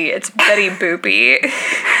dusty. It's Betty Boopy.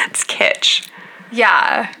 It's kitsch.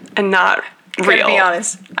 Yeah. And not real. To be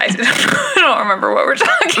honest, I don't remember what we're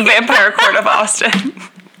talking about. Vampire Court of Austin.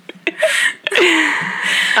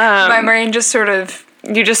 My brain just sort of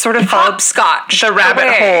You just sort of followed hopscotch the rabbit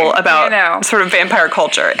away, hole about you know. sort of vampire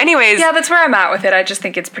culture. Anyways, Yeah, that's where I'm at with it. I just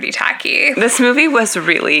think it's pretty tacky. this movie was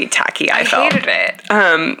really tacky, I felt. hated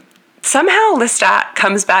it. Somehow Lestat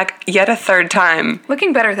comes back yet a third time.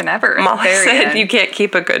 Looking better than ever. at the Molly very said end. you can't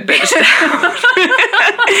keep a good bitch down.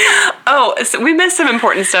 Oh, so we missed some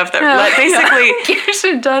important stuff that like, basically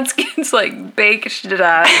Kirsten Dunst's like baked to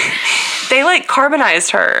death. they like carbonized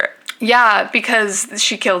her. Yeah, because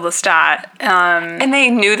she killed Lestat. And they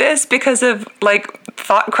knew this because of like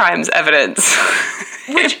thought crimes evidence.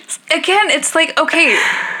 Which again, it's like okay,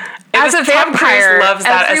 was as a Tom Cruise vampire, loves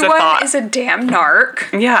that as a everyone thought. is a damn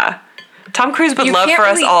narc. Yeah. Tom Cruise would You love can't for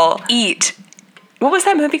really us all. eat What was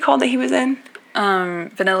that movie called that he was in?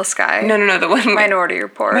 Vanilla Sky. No, the one Minority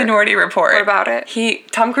Report. Minority Report. What about it?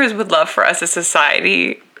 Tom Cruise would love for us as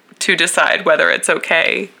society to decide whether it's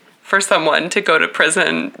okay for someone to go to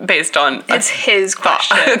prison based on It's his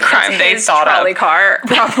question. a crime It's they his thought of. trolley car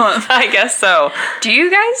problem. I guess so. Do you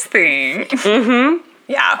guys think? Mm-hmm.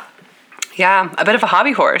 Yeah. Yeah, a bit of a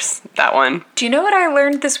hobby horse, that one. Do you know what I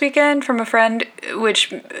learned this weekend from a friend?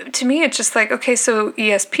 Which to me, it's just like, okay, so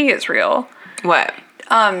ESP is real. What?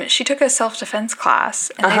 She took a self-defense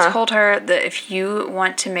class, and they told her that if you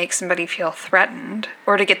want to make somebody feel threatened,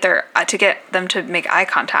 or to get them to make eye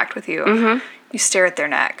contact with you, you stare at their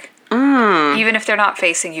neck. Even if they're not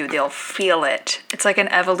facing you, they'll feel it. It's like an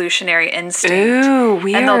evolutionary instinct. Ooh,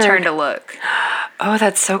 weird. And they'll turn to look. Oh,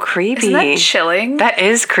 that's so creepy. Isn't that chilling? That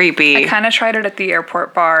is creepy. I kind of tried it at the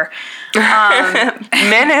airport bar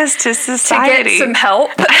Menace to to society. get some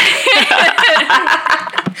help.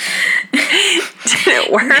 Did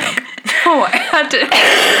it work? Oh, I had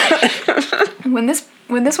to.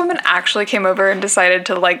 When this woman actually came over and decided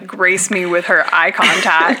to like grace me with her eye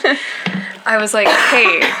contact, I was like,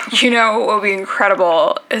 "Hey, you know what would be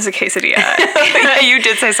incredible is a quesadilla." Yeah, you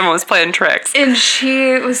did say someone was playing tricks. And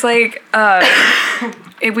she was like,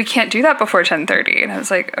 "We can't do that before 10:30." And I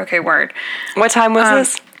was like, "Okay, word." What time was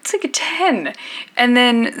this? It's like a 10, and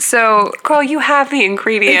then so Girl, you have the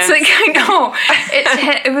ingredients. it's like I know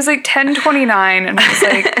it was like 10:29, and I was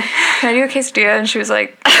like, "Can I do a quesadilla?" And she was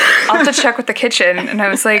like, "I'll have to check with the kitchen." And I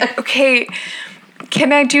was like, "Okay,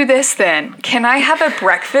 can I do this then? Can I have a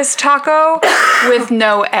breakfast taco with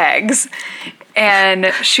no eggs?"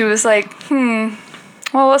 And she was like, "Well,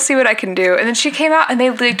 we'll see what I can do." And then she came out, and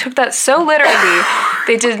they took that so literally.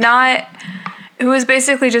 They did not. It was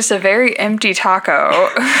basically just a very empty taco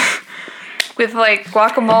with like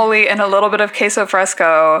guacamole and a little bit of queso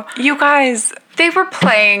fresco. You guys They were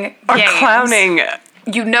playing are games. clowning.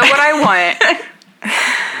 You know what I want.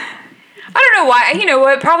 I don't know why. You know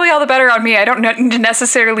what? Probably all the better on me. I don't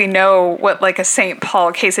necessarily know what like a St.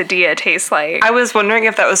 Paul quesadilla tastes like. I was wondering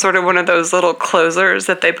if that was sort of one of those little closers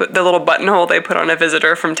that they put, the little buttonhole they put on a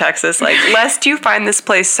visitor from Texas. Like, lest you find this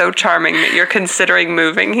place so charming that you're considering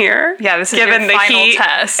moving here. Yeah, this is given your the final heat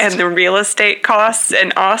test. and the real estate costs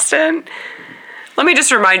in Austin. Let me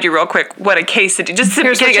just remind you real quick what a quesadilla, just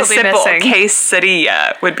Here's getting a what you'll be simple missing.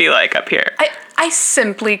 quesadilla would be like up here. I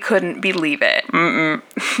simply couldn't believe it. And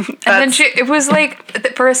then it was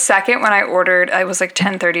like, for a second when I ordered, I was like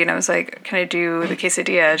 10:30 and I was like, "Can I do the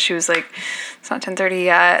quesadilla?" She was like, "It's not 10:30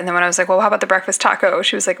 yet." And then when I was like, "Well, how about the breakfast taco?"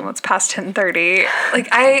 She was like, "Well, it's past 10:30. Like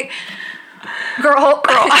Girl,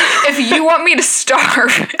 if you want me to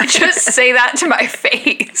starve, just say that to my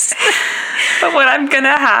face. But what I'm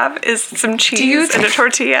gonna have is some cheese and a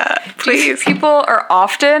tortilla, please. People are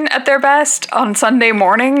often at their best on Sunday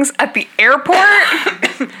mornings at the airport.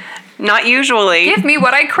 Not usually. Give me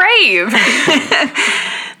what I crave.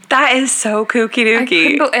 That is so kooky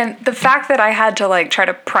dooky. And the fact that I had to like try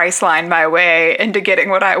to price line my way into getting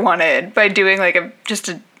what I wanted by doing like just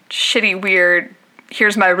a shitty weird,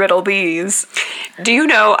 here's my riddle these. Do you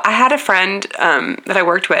know, I had a friend that I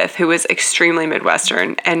worked with who was extremely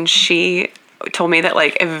Midwestern, and she told me that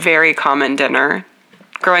like a very common dinner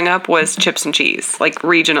growing up was chips and cheese, like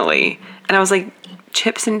regionally. And I was like,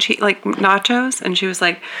 chips and cheese, like nachos? And she was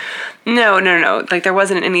like, no. Like there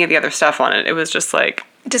wasn't any of the other stuff on it. It was just like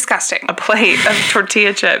Disgusting. a plate of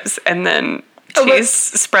tortilla chips and then cheese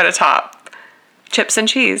spread atop. Chips and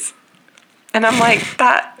cheese. And I'm like,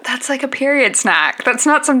 That's like a period snack. That's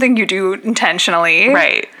not something you do intentionally.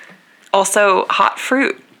 right. Also, hot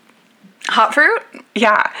fruit. Hot fruit?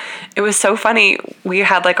 Yeah. It was so funny. We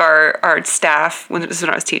had like our staff, this was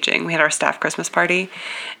when I was teaching, we had our staff Christmas party.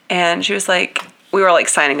 And she was like, we were like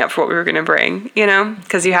signing up for what we were going to bring, you know?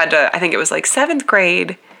 Because you had to, I think it was like 7th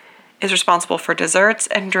grade is responsible for desserts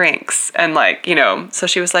and drinks. And like, you know, so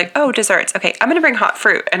she was like, oh, desserts. Okay, I'm going to bring hot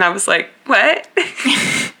fruit. And I was like, what?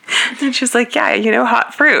 And she's like, yeah,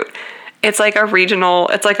 hot fruit. It's like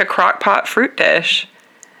it's like a crock pot fruit dish.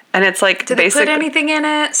 And it's like Did they put anything in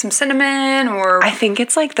it? Some cinnamon or? I think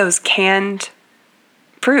it's like those canned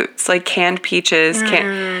fruits, like canned peaches.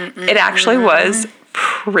 It actually was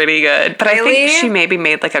pretty good. But Really? I think she maybe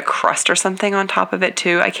made like a crust or something on top of it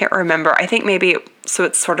too. I can't remember. I think maybe, so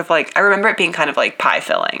it's sort of like, I remember it being kind of like pie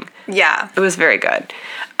filling. Yeah. It was very good.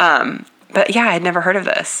 But yeah, I'd never heard of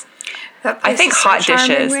this. That I place think is so hot charming,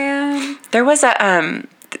 dishes. man. There was a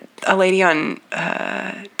lady on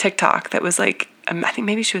TikTok that was like, I think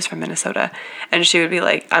maybe she was from Minnesota, and she would be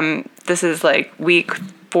like, this is like week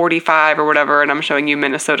 45 or whatever, and I'm showing you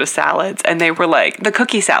Minnesota salads, and they were like the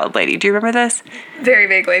cookie salad lady. Do you remember this? Very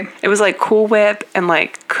vaguely. It was like Cool Whip and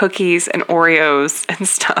like cookies and Oreos and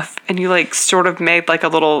stuff, and you like sort of made like a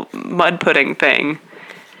little mud pudding thing,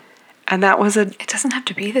 and that was It doesn't have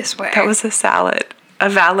to be this way. a salad, a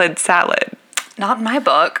valid salad. Not in my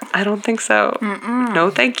book. I don't think so. No,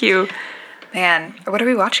 thank you. Man, what are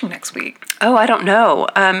we watching next week? Oh, I don't know.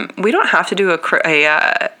 We don't have to do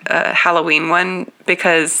a Halloween one,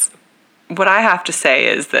 because what I have to say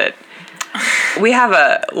is that we have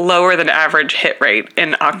a lower than average hit rate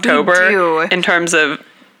in October do. in terms of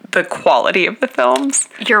the quality of the films.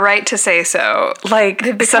 You're right to say so. Like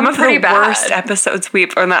They've some become of the pretty bad. worst episodes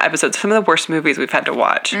some of the worst movies we've had to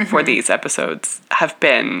watch for these episodes have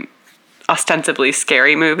been ostensibly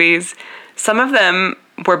scary movies. Some of them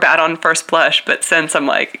were bad on first blush, but since I'm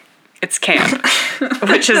like, it's camp,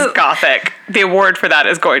 which is gothic. The award for that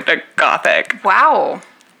is going to gothic. Wow.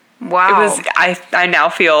 I now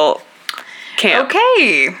feel camp.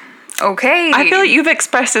 Okay. I feel like you've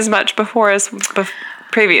expressed as much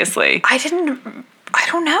previously. I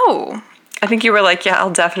don't know. I think you were like, yeah,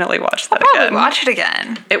 I'll definitely watch that Probably again. watch it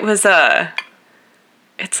again. It was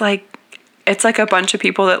it's like a bunch of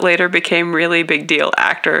people that later became really big deal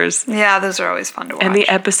actors. Yeah, those are always fun to watch. And the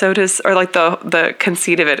episode is, or like the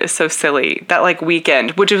conceit of it is so silly. That like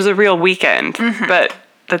weekend, which was a real weekend, but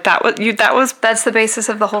that's the basis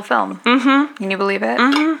of the whole film. Mm-hmm. Can you believe it?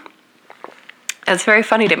 Mm-hmm. It's very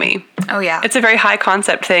funny to me. Oh yeah. It's a very high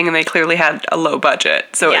concept thing, and they clearly had a low budget,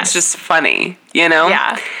 so Yes. it's just funny, you know?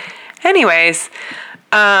 Yeah. Anyways,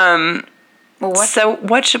 Well, so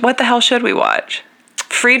what the hell should we watch?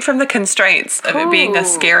 Freed from the constraints of it being a Ooh.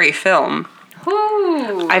 scary film.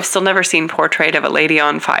 Ooh. I've still never seen Portrait of a Lady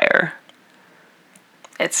on Fire.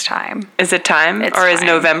 It's time. Is it time? It's or is time.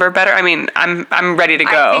 November better? I mean, I'm ready to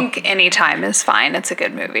go. I think any time is fine. It's a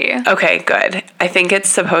good movie. Okay, good. I think it's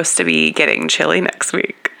supposed to be getting chilly next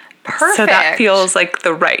week. Perfect. So that feels like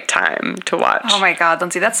the right time to watch. Oh my God,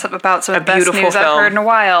 Lindsay, that's about some of the best beautiful news I've film. heard in a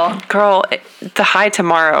while. Girl, the high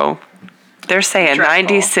tomorrow, they're saying Dreadful.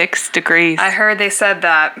 96 degrees. I heard they said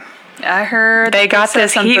that. I heard They got said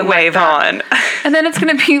this something heat like wave that. on. And then it's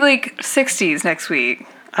going to be like 60s next week.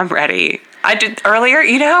 I'm ready. I did earlier,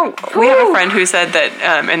 we have a friend who said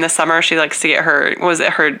that in the summer she likes to get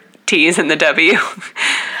her T's and the W.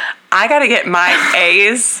 I got to get my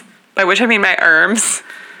A's, by which I mean my ERMs,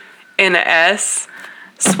 in a S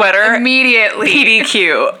sweater Immediately.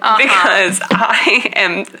 PDQ because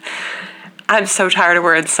I'm so tired of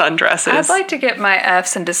wearing sundresses. I'd like to get my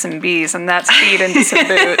F's into some B's and that's feet into some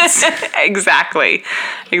boots. Exactly.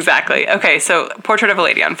 Okay, so Portrait of a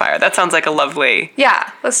Lady on Fire. That sounds like a lovely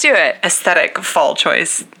Yeah, let's do it. aesthetic fall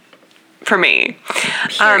choice for me.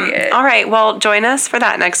 Period. All right, well, join us for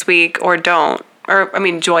that next week, or don't. Or, I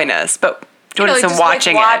mean, join us, but join us in just,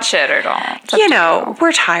 watching like, watch it or don't. It's up You to know,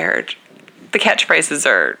 we're tired. The catchphrases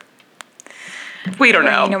are... We don't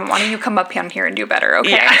know. You know, why don't you come up on here and do better,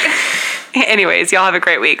 okay? Yeah. Anyways, y'all have a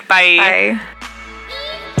great week. Bye. Bye.